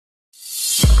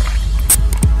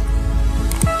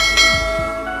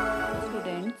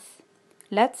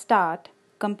Let's start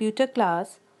computer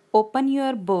class. Open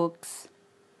your books.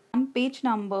 On page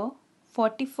number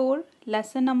 44,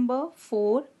 lesson number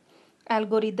 4,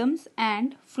 algorithms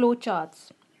and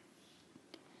flowcharts.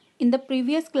 In the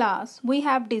previous class, we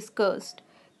have discussed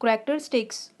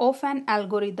characteristics of an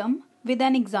algorithm with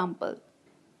an example.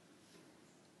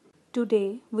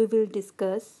 Today we will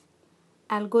discuss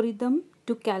algorithm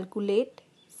to calculate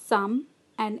sum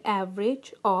and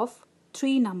average of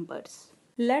three numbers.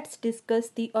 Let's discuss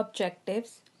the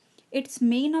objectives. Its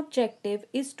main objective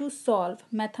is to solve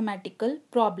mathematical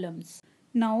problems.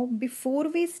 Now, before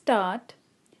we start,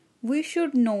 we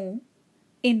should know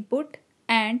input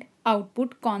and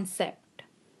output concept.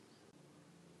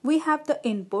 We have the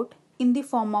input in the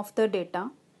form of the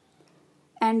data,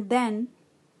 and then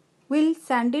we'll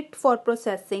send it for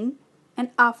processing, and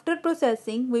after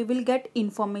processing we will get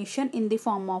information in the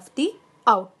form of the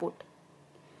output.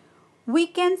 We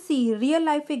can see real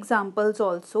life examples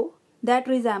also that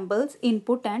resembles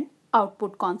input and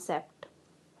output concept.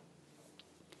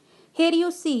 Here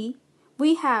you see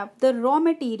we have the raw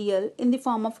material in the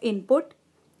form of input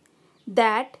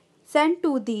that sent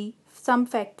to the some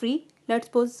factory. Let's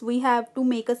suppose we have to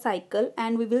make a cycle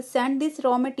and we will send this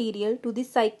raw material to the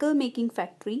cycle making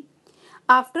factory.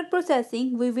 After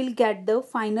processing we will get the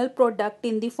final product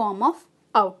in the form of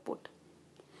output.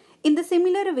 In the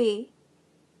similar way,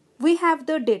 we have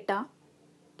the data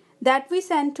that we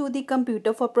send to the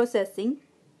computer for processing.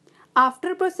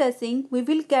 After processing, we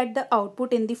will get the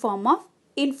output in the form of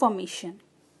information.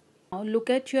 Now look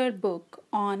at your book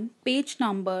on page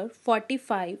number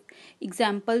 45,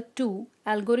 example 2,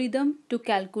 algorithm to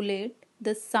calculate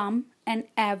the sum and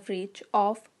average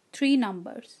of three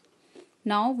numbers.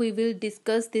 Now we will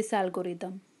discuss this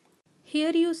algorithm.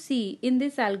 Here you see in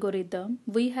this algorithm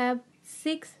we have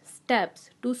 6 steps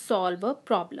to solve a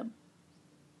problem.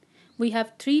 We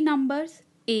have three numbers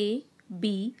A,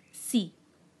 B, C.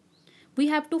 We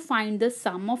have to find the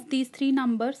sum of these three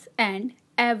numbers and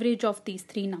average of these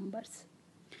three numbers.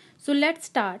 So let's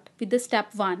start with the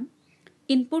step 1.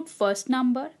 Input first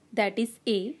number, that is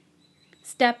A.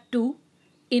 Step 2.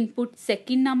 Input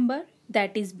second number,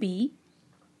 that is B.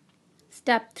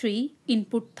 Step 3.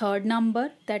 Input third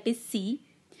number, that is C.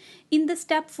 In the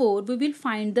step 4, we will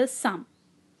find the sum.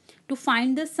 To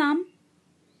find the sum,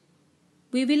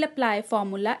 we will apply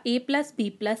formula A plus B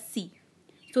plus C.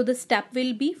 So the step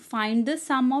will be find the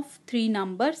sum of three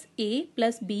numbers A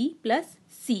plus B plus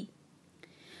C.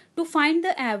 To find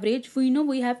the average, we know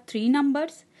we have three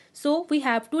numbers. So we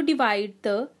have to divide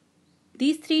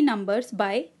these three numbers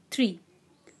by 3.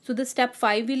 So the step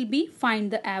 5 will be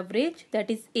find the average,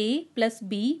 that is A plus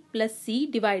B plus C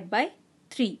divided by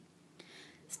 3.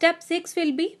 Step 6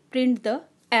 will be print the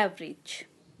average.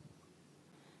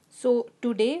 So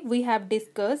today we have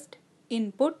discussed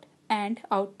input and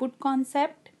output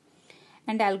concept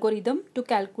and algorithm to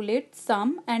calculate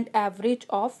sum and average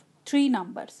of three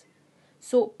numbers.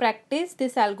 So practice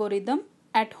this algorithm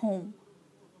at home.